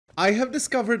I have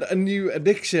discovered a new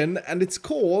addiction, and it's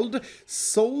called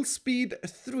Soul Speed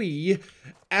 3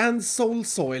 and Soul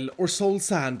Soil or Soul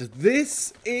Sand.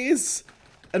 This is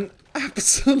an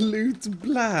absolute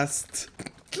blast.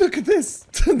 Look at this.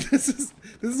 This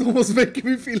is almost making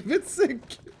me feel a bit sick.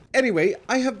 Anyway,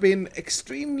 I have been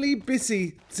extremely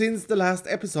busy since the last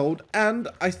episode, and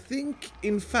I think,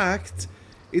 in fact,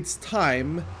 it's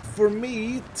time for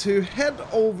me to head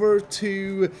over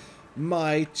to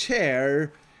my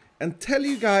chair and tell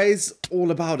you guys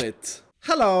all about it.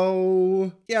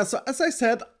 Hello! Yeah, so as I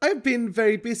said, I've been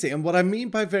very busy, and what I mean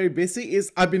by very busy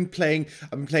is I've been playing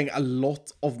a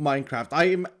lot of Minecraft. I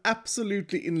am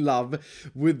absolutely in love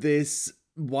with this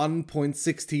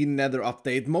 1.16 nether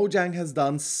update. Mojang has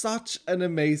done such an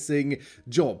amazing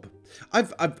job.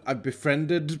 I've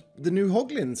befriended the new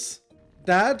hoglins.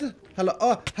 Dad?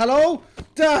 Hello? Hello?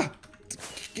 Dad!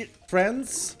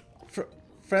 Friends?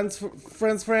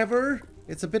 Friends forever?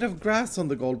 It's a bit of grass on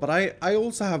the gold, but I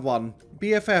also have one.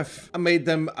 BFF. I made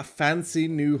them a fancy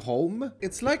new home.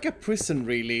 It's like a prison,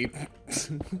 really.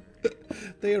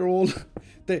 They are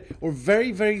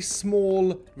very, very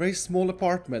small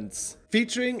apartments.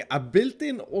 Featuring a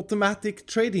built-in automatic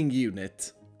trading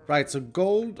unit. Right, so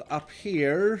gold up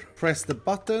here. Press the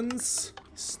buttons.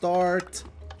 Start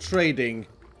trading.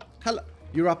 Hello.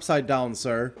 You're upside down,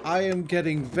 sir. I am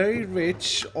getting very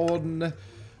rich on,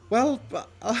 well,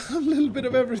 a little bit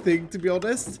of everything, to be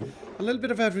honest. A little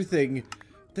bit of everything.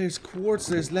 There's quartz,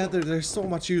 there's leather, there's so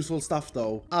much useful stuff,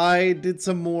 though. I did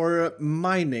some more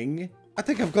mining. I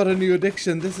think I've got a new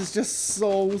addiction. This is just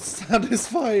so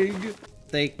satisfying.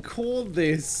 They call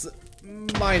this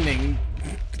mining.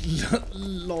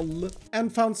 Lol.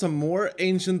 And found some more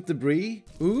ancient debris.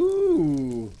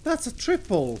 Ooh, that's a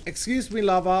triple. Excuse me,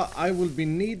 lava. I will be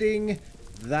needing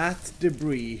that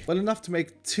debris. Well, enough to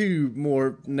make 2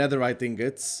 more netherite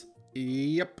ingots.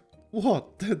 Yep.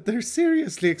 What? They're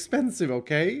seriously expensive,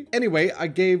 okay? Anyway, I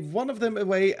gave one of them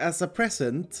away as a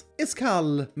present.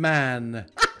 Iskall, man.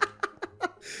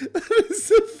 That is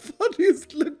the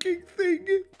funniest looking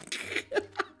thing.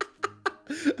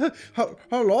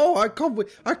 Hello, I come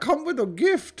with a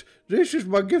gift. This is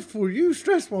my gift for you,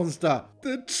 Stress Monster.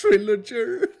 The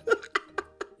Triloger.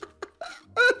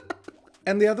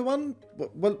 And the other one,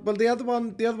 well, the other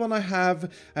one I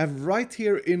have right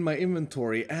here in my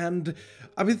inventory, and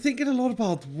I've been thinking a lot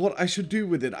about what I should do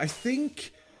with it. I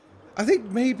think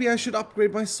maybe I should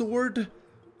upgrade my sword,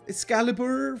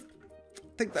 Excalibur.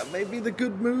 I think that may be the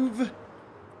good move,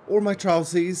 or my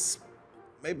trousers.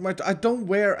 Maybe I don't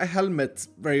wear a helmet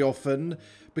very often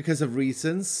because of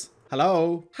reasons.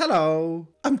 Hello, hello.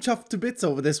 I'm chuffed to bits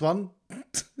over this one.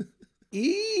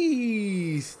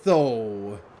 Etho.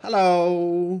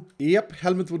 Hello. Yep,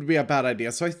 helmet would be a bad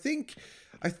idea. So I think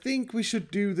we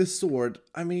should do the sword.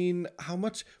 I mean, how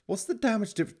much? What's the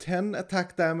damage difference? 10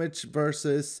 attack damage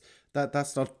versus that.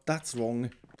 That's wrong.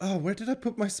 Oh, where did I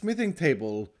put my smithing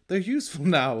table? They're useful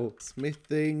now.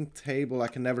 Smithing table. I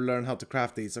can never learn how to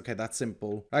craft these. Okay, that's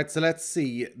simple. All right, so let's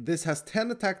see. This has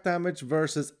 10 attack damage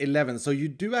versus 11. So you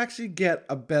do actually get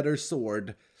a better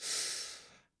sword.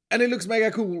 And it looks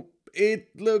mega cool. It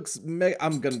looks mega.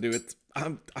 I'm gonna do it.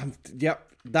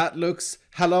 Yep. That looks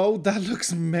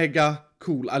mega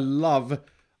cool. I love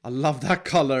that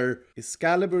color.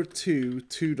 Excalibur 2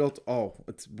 2.0.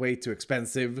 It's way too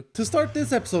expensive. To start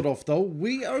this episode off, though,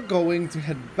 we are going to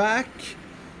head back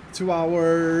to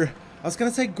our, I was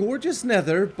gonna say gorgeous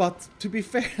nether, but to be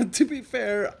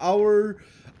fair,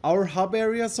 our hub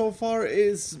area so far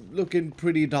is looking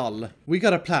pretty dull. We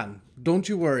got a plan, don't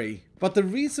you worry. But the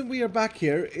reason we are back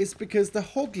here is because the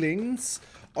hoglings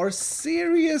are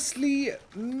seriously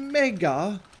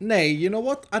mega, nay, you know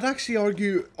what? I'd actually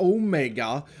argue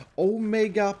omega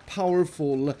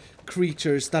powerful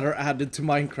creatures that are added to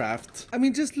Minecraft. I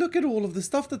mean, just look at all of the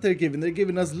stuff that they're giving. They're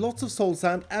giving us lots of soul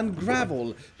sand and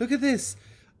gravel. Look at this.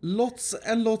 Lots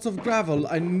and lots of gravel.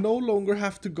 I no longer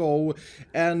have to go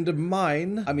and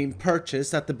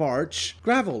purchase at the barge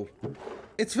gravel.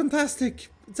 It's fantastic.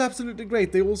 It's absolutely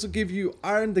great. They also give you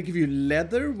iron, they give you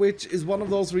leather, which is one of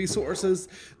those resources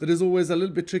that is always a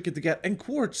little bit tricky to get, and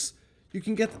quartz. You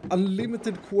can get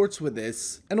unlimited quartz with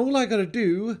this. And all I gotta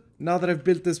do, now that I've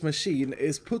built this machine,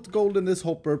 is put gold in this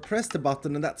hopper, press the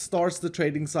button, and that starts the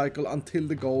trading cycle until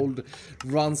the gold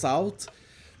runs out.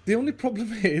 The only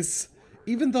problem is,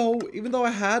 even though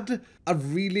I had a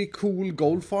really cool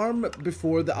gold farm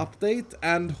before the update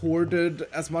and hoarded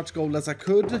as much gold as I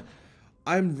could,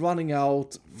 I'm running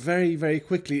out very, very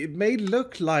quickly. It may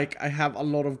look like I have a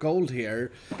lot of gold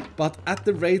here, but at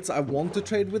the rates I want to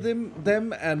trade with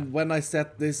them, and when I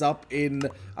set this up in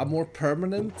a more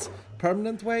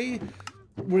permanent way,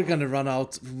 we're gonna run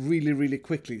out really, really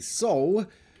quickly. So,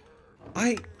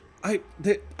 I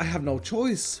have no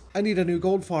choice. I need a new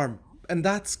gold farm. And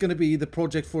that's gonna be the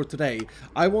project for today.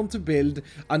 I want to build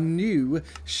a new,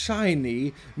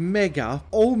 shiny, mega,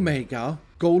 omega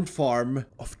gold farm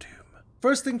of doom.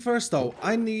 First thing first though,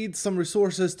 I need some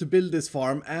resources to build this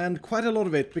farm, and quite a lot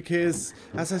of it because,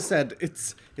 as I said,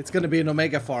 it's gonna be an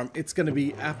omega farm. It's gonna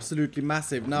be absolutely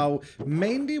massive. Now,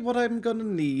 mainly what I'm gonna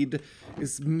need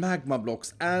is magma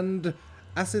blocks, and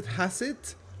as it has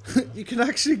it, you can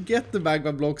actually get the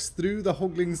magma blocks through the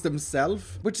hoglings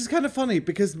themselves, which is kind of funny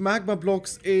because magma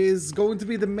blocks is going to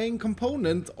be the main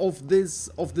component of this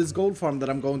gold farm that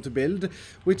I'm going to build,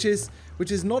 which is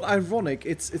not ironic.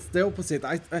 It's the opposite.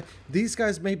 These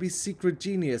guys may be secret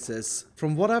geniuses.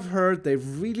 From what I've heard, they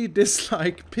really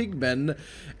dislike pigmen,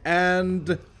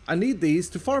 and I need these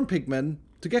to farm pigmen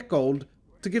to get gold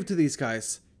to give to these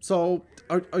guys. So,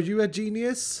 are you a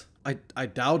genius? I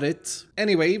doubt it.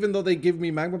 Anyway, even though they give me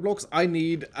magma blocks, I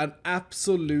need an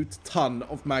absolute ton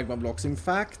of magma blocks. In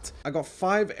fact, I got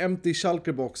 5 empty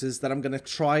shulker boxes that I'm gonna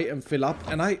try and fill up,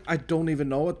 and I don't even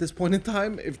know at this point in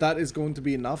time if that is going to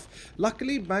be enough.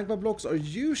 Luckily, magma blocks are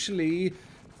usually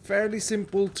fairly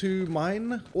simple to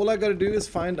mine. All I gotta do is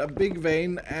find a big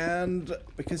vein, and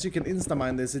because you can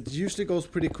insta-mine this, it usually goes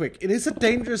pretty quick. It is a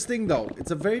dangerous thing though.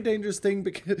 It's a very dangerous thing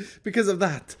because of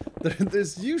that.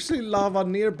 There's usually lava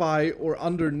nearby or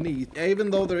underneath.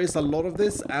 Even though there is a lot of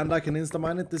this and I can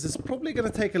insta-mine it, this is probably gonna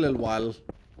take a little while.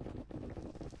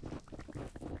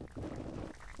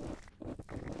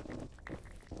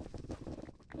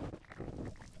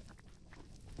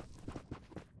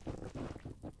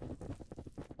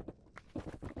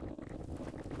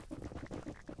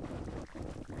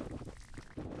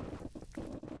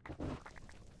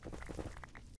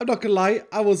 I'm not gonna lie,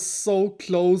 I was so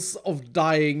close of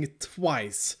dying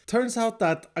twice. Turns out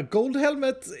that a gold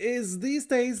helmet is these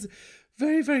days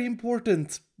very, very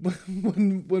important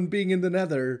when being in the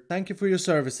nether. Thank you for your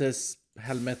services,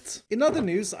 helmet. In other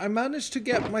news, I managed to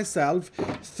get myself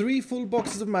 3 full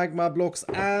boxes of magma blocks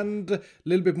and a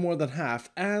little bit more than half.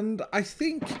 And I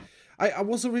think I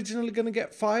was originally gonna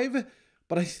get 5,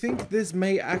 but I think this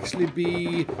may actually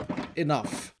be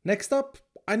enough. Next up,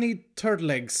 I need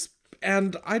turtle eggs.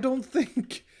 And I don't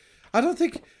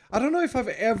know if I've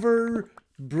ever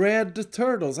bred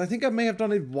turtles. I think I may have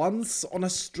done it once on a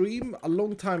stream a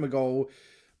long time ago,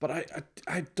 but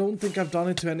I don't think I've done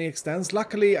it to any extent.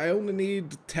 Luckily, I only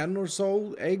need 10 or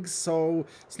so eggs, so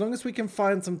as long as we can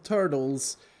find some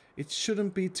turtles, it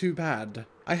shouldn't be too bad.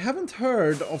 I haven't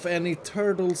heard of any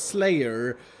turtle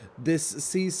slayer this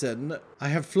season. I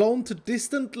have flown to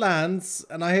distant lands,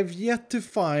 and I have yet to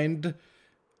find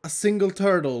a single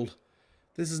turtle.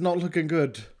 This is not looking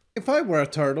good. If I were a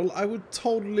turtle, I would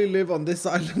totally live on this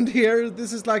island here.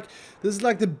 This is like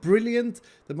the brilliant,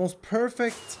 the most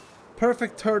perfect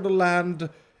turtle land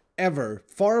ever.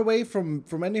 Far away from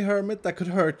any hermit that could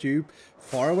hurt you.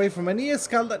 Far away from any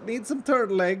Iskall that needs some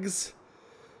turtle eggs.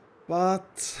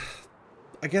 But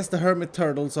I guess the hermit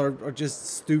turtles are just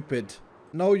stupid.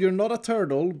 No, you're not a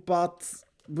turtle, but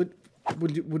would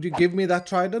you give me that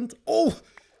trident? Oh,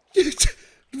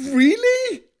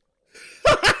 really?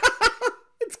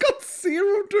 It's got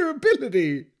 0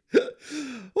 durability.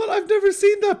 Well, I've never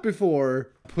seen that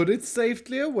before. Put it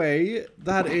safely away.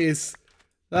 That is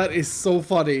so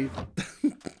funny.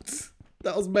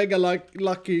 That was mega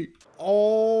lucky.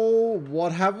 Oh,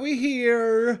 what have we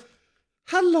here?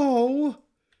 Hello.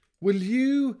 Will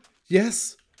you?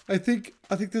 Yes, I think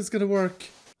this is gonna work.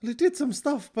 Well, it did some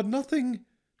stuff, but nothing.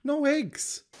 No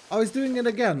eggs. I was doing it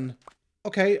again.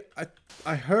 Okay,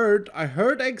 I heard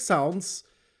egg sounds.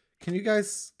 Can you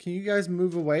guys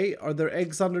move away? Are there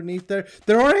eggs underneath there?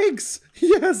 There are eggs!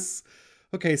 Yes!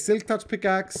 Okay, silk touch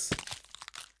pickaxe.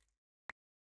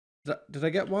 Did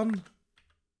I get one?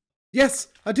 Yes,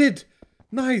 I did!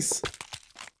 Nice!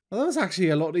 Well, that was actually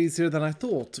a lot easier than I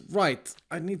thought. Right,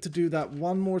 I need to do that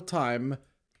one more time.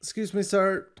 Excuse me,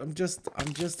 sir. I'm just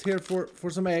here for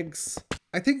some eggs.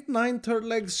 I think 9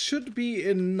 turtle eggs should be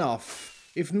enough.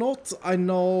 If not, I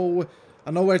know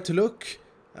where to look.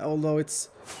 Although it's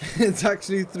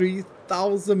actually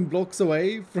 3,000 blocks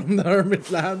away from the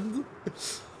hermit land.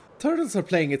 Turtles are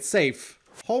playing it safe.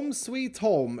 Home sweet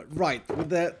home. Right, with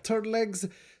the turtle eggs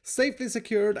safely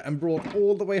secured and brought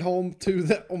all the way home to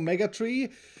the omega tree,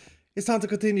 it's time to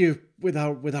continue with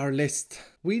our list.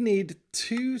 We need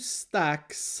 2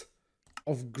 stacks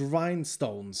of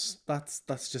grindstones.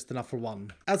 That's just enough for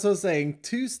 1. As I was saying,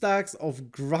 2 stacks of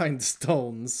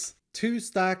grindstones. 2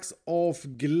 stacks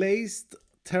of glazed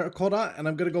terracotta, and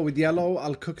I'm gonna go with yellow.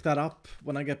 I'll cook that up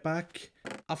when I get back.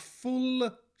 A full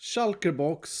shulker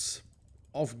box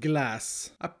of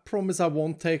glass. I promise I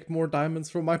won't take more diamonds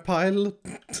from my pile.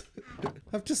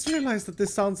 I've just realized that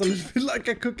this sounds a little bit like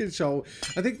a cooking show.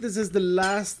 I think this is the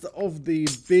last of the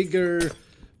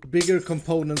bigger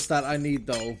components that I need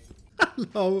though.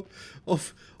 Hello.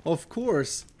 Of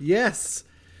course. Yes.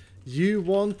 You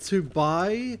want to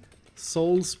buy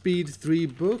Soul Speed 3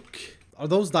 book? Are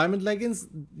those diamond leggings?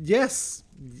 Yes.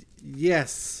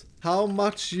 Yes. How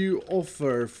much you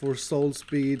offer for Soul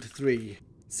Speed 3?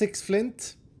 6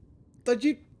 flint? Did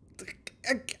you...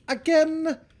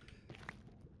 again?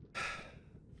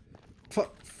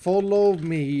 Follow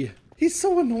me. He's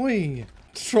so annoying.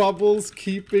 Troubles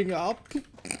keeping up.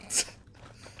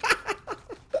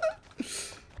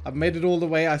 I've made it all the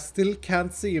way. I still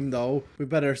can't see him though. We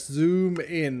better zoom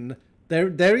in.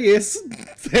 There he is.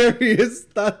 There he is.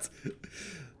 That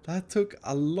took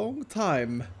a long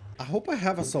time. I hope I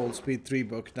have a Soul Speed 3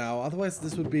 book now. Otherwise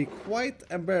this would be quite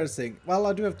embarrassing. Well,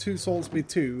 I do have 2 Soul Speed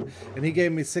 2 and he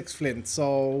gave me 6 flint.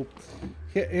 So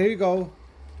here you go.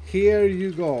 Here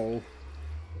you go.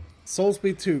 Soul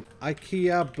Speed 2.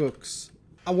 IKEA books.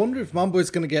 I wonder if Mambo is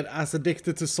gonna get as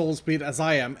addicted to Soul Speed as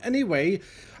I am. Anyway,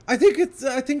 I think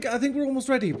we're almost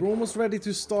ready. We're almost ready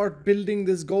to start building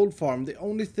this gold farm. The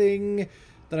only thing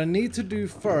that I need to do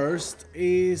first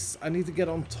is I need to get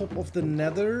on top of the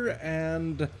nether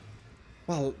and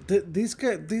well, these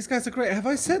guys are great. Have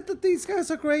I said that these guys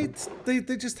are great? They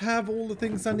just have all the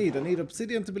things I need. I need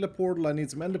obsidian to build a portal. I need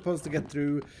some ender pearls to get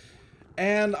through.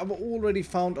 And I've already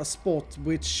found a spot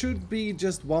which should be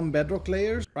just 1 bedrock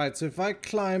layer. Right, so if I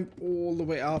climb all the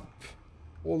way up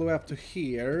to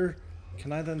here,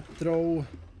 can I then throw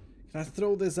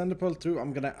this ender pearl through?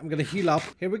 I'm gonna heal up.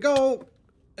 Here we go.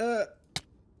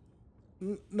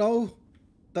 No,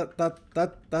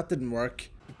 that didn't work.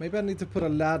 Maybe I need to put a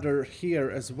ladder here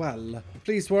as well.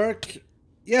 Please work.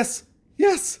 Yes,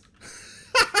 yes.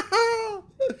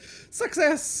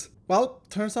 Success. Well,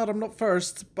 turns out I'm not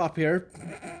first up here.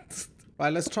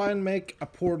 Right, let's try and make a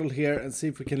portal here and see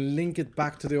if we can link it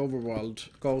back to the overworld.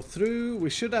 Go through. We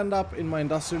should end up in my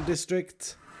industrial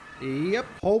district. Yep.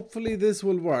 Hopefully this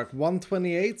will work.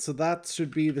 128, so that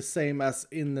should be the same as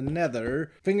in the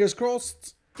nether. Fingers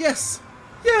crossed. Yes!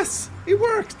 Yes! It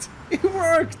worked! It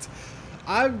worked!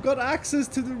 I've got access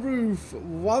to the roof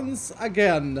once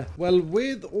again. Well,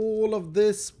 with all of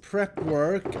this prep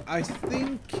work, I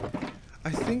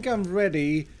think I'm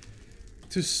ready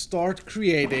to start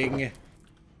creating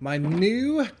my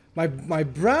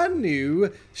brand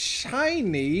new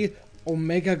shiny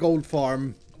Omega Gold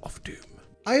Farm of Doom.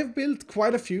 I have built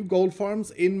quite a few gold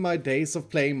farms in my days of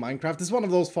playing Minecraft. It's one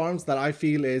of those farms that I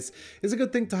feel is a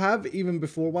good thing to have even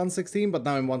before 1.16, but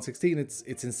now in 1.16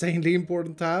 it's insanely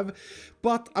important to have.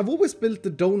 But I've always built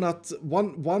the donut,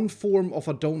 one form of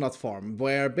a donut farm,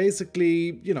 where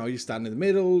basically, you know, you stand in the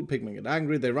middle, pigmen get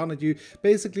angry, they run at you,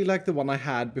 basically like the one I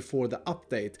had before the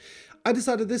update. I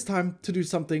decided this time to do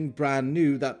something brand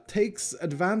new that takes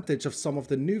advantage of some of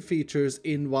the new features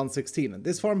in 1.16. And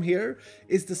this farm here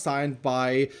is designed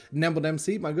by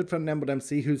NemboDMC, my good friend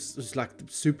NemboDMC, who's like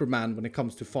Superman when it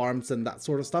comes to farms and that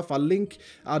sort of stuff. I'll link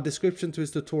a description to his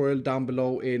tutorial down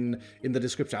below in the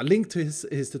description. I'll link to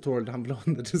his tutorial down below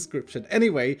in the description.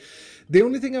 Anyway, the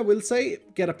only thing I will say,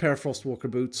 get a pair of Frostwalker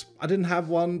boots. I didn't have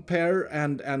one pair,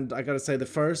 and I gotta say the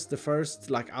first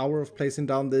like hour of placing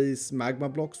down these magma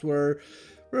blocks were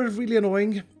really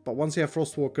annoying, but once you have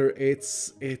Frostwalker,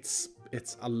 it's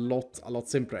a lot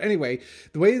simpler. Anyway,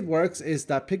 the way it works is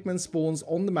that pigmen spawns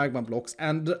on the magma blocks,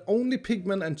 and only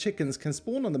pigmen and chickens can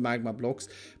spawn on the magma blocks,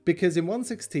 because in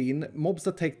 1.16, mobs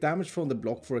that take damage from the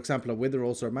block, for example a wither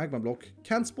rose or a magma block,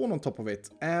 can spawn on top of it.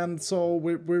 And so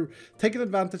we're taking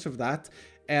advantage of that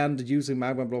and using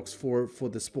magma blocks for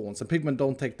the spawns. And pigmen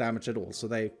don't take damage at all, so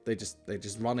they just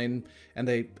run in and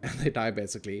they die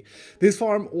basically. This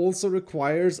farm also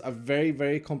requires a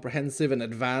very comprehensive and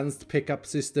advanced pickup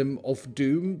system of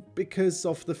Doom, because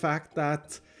of the fact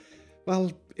that,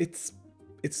 well, it's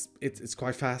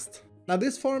quite fast. Now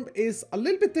this farm is a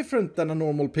little bit different than a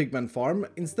normal pigman farm.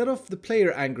 Instead of the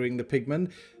player angering the pigmen,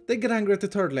 they get angry at the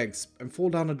turtle eggs and fall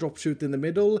down a drop chute in the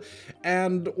middle.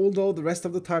 And although the rest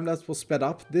of the time-lapse was sped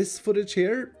up, this footage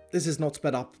here, this is not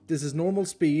sped up. This is normal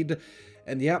speed.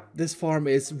 And yeah, this farm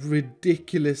is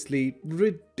ridiculously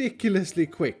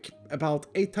quick. About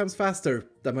 8 times faster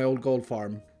than my old gold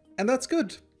farm. And that's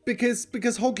good, because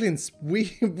hoglins,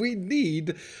 we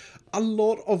need a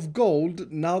lot of gold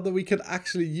now that we can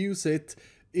actually use it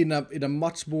in a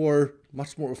much more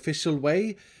much more official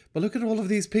way. But look at all of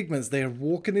these pigments. They are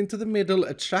walking into the middle,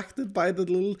 attracted by the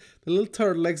little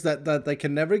turtle eggs that they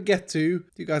can never get to.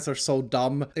 You guys are so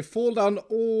dumb. They fall down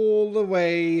all the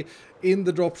way in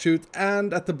the drop chute,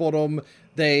 and at the bottom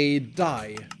they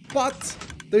die. But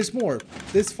there's more.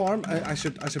 This farm, I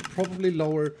should probably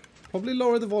lower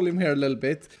the volume here a little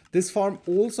bit. This farm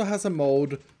also has a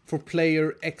mode for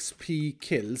player XP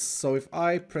kills. So if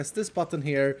I press this button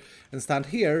here and stand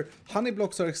here, honey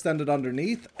blocks are extended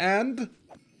underneath, and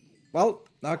well,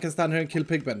 now I can stand here and kill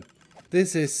pigmen.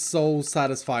 This is so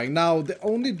satisfying. Now, the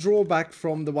only drawback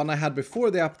from the one I had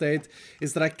before the update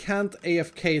is that I can't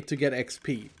AFK to get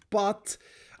XP. But,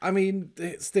 I mean,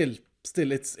 still,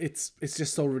 it's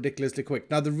just so ridiculously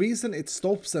quick. Now, the reason it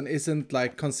stops and isn't,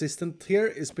 like, consistent here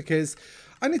is because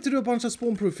I need to do a bunch of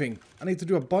spawn proofing. I need to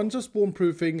do a bunch of spawn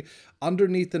proofing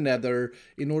underneath the nether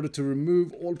in order to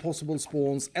remove all possible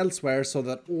spawns elsewhere so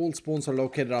that all spawns are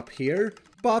located up here.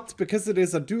 But because it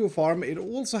is a duo farm, it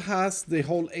also has the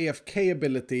whole AFK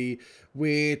ability,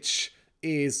 which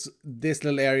is this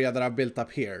little area that I've built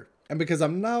up here. And because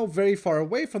I'm now very far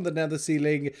away from the nether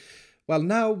ceiling, well,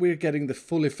 now we're getting the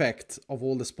full effect of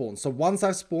all the spawns. So once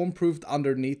I've spawn proofed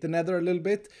underneath the nether a little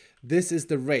bit, this is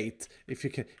the rate. If you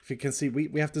can see,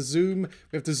 we have to zoom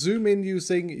in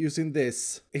using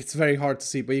this. It's very hard to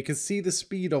see, but you can see the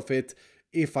speed of it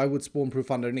if I would spawn proof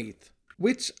underneath,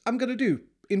 which I'm gonna do.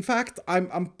 In fact,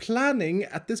 I'm planning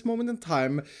at this moment in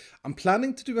time, I'm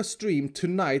planning to do a stream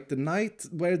tonight, the night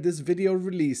where this video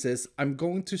releases. I'm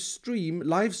going to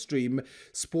live stream,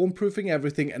 spawn proofing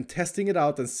everything and testing it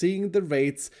out and seeing the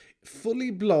rates fully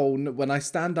blown when I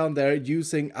stand down there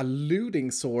using a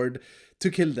looting sword to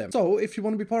kill them. So if you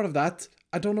want to be part of that,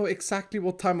 I don't know exactly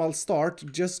what time I'll start.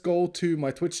 Just go to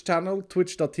my Twitch channel,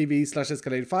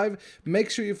 twitch.tv/Iskall85. Make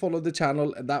sure you follow the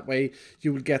channel, and that way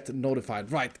you will get notified.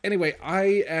 Right, anyway,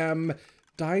 I am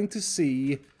dying to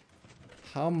see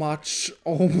how much...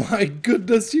 Oh my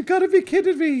goodness, you gotta be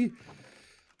kidding me!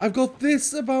 I've got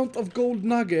this amount of gold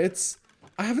nuggets.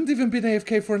 I haven't even been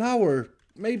AFK for an hour.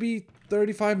 Maybe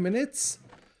 35 minutes?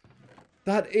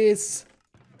 That is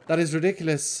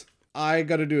ridiculous. I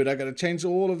gotta do it. I gotta change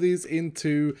all of these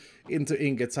into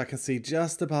ingots so I can see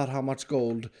just about how much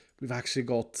gold we've actually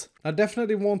got. I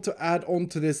definitely want to add on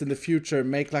to this in the future,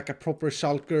 make like a proper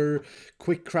shulker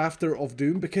quick crafter of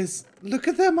Doom, because look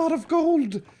at the amount of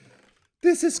gold!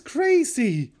 This is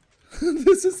crazy!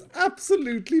 This is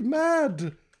absolutely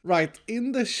mad! Right,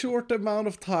 in the short amount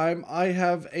of time I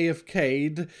have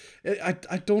AFK'd,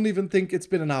 I don't even think it's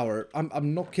been an hour.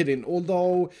 I'm not kidding,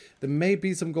 although there may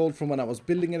be some gold from when I was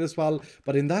building it as well.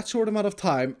 But in that short amount of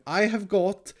time, I have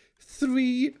got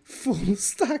 3 full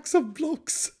stacks of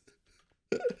blocks.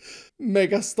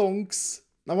 Mega stonks.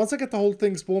 Now once I get the whole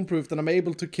thing spawn proofed and I'm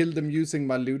able to kill them using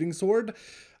my looting sword,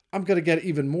 I'm gonna get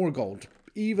even more gold.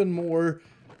 Even more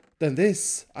than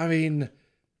this. I mean,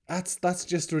 that's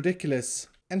just ridiculous.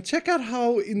 And check out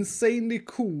how insanely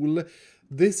cool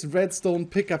this redstone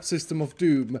pickup system of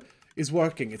Doom is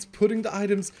working. It's putting the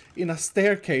items in a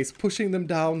staircase, pushing them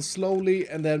down slowly,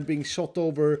 and then being shot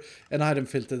over an item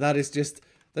filter. That is just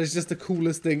the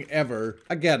coolest thing ever.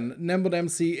 Again,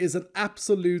 NembodMC is an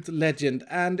absolute legend,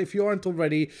 and if you aren't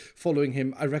already following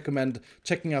him, I recommend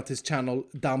checking out his channel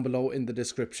down below in the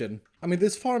description. I mean,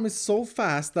 this farm is so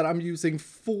fast that I'm using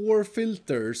 4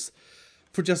 filters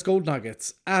for just gold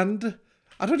nuggets, and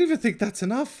I don't even think that's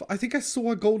enough. I think I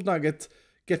saw a gold nugget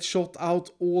get shot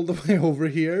out all the way over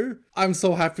here. I'm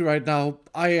so happy right now.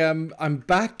 I'm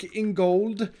back in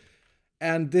gold,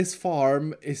 and this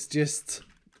farm is just...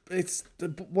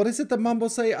 what is it that Mumbo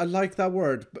say? I like that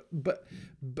word.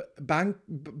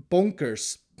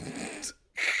 Bonkers.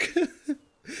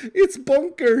 It's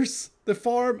bonkers. The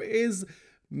farm is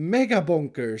mega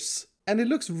bonkers, and it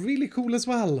looks really cool as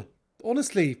well.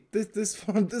 Honestly, this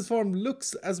farm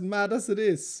looks as mad as it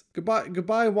is.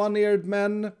 Goodbye, one-eared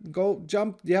men. Go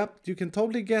jump. Yep, you can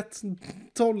totally get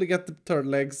the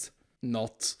turtle eggs.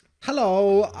 Not.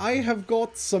 Hello, I have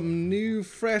got some new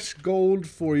fresh gold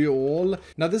for you all.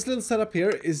 Now this little setup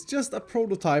here is just a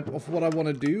prototype of what I want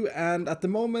to do, and at the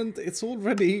moment it's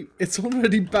already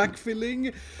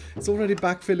backfilling. It's already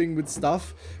backfilling with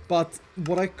stuff, but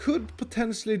what I could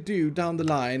potentially do down the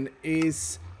line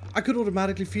is I could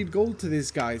automatically feed gold to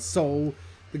these guys. So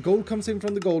the gold comes in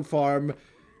from the gold farm.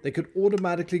 They could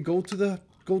automatically go to the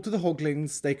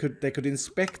hoglings. They could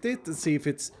inspect it and see if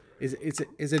is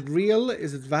it real?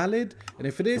 Is it valid? And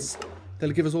if it is,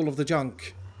 they'll give us all of the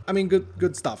junk. I mean,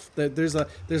 good stuff. There's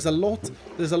a lot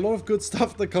of good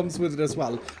stuff that comes with it as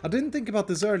well. I didn't think about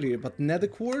this earlier, but nether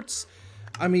quartz,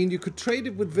 I mean, you could trade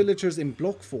it with villagers in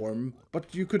block form,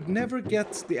 but you could never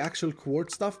get the actual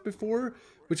quartz stuff before,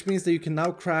 which means that you can now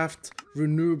craft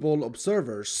renewable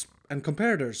observers and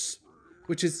comparators,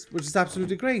 which is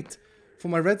absolutely great for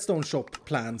my redstone shop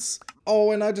plans. Oh,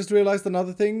 and I just realized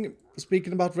another thing,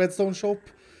 speaking about redstone shop,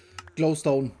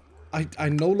 glowstone. I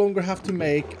no longer have to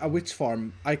make a witch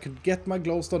farm. I could get my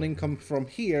glowstone income from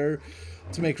here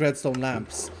to make redstone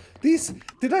lamps. These,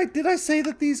 did I say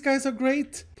that these guys are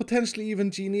great? Potentially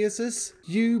even geniuses?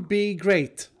 You be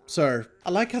great, sir. I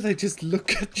like how they just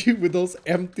look at you with those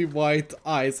empty white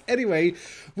eyes. Anyway,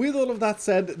 with all of that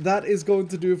said, that is going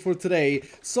to do it for today.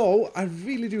 So, I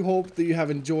really do hope that you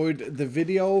have enjoyed the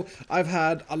video. I've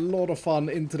had a lot of fun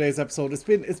in today's episode. It's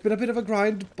been a bit of a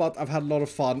grind, but I've had a lot of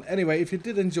fun. Anyway, if you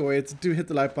did enjoy it, do hit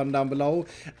the like button down below.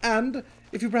 And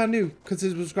if you're brand new,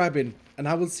 consider subscribing. And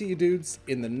I will see you dudes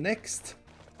in the next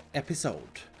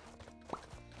episode.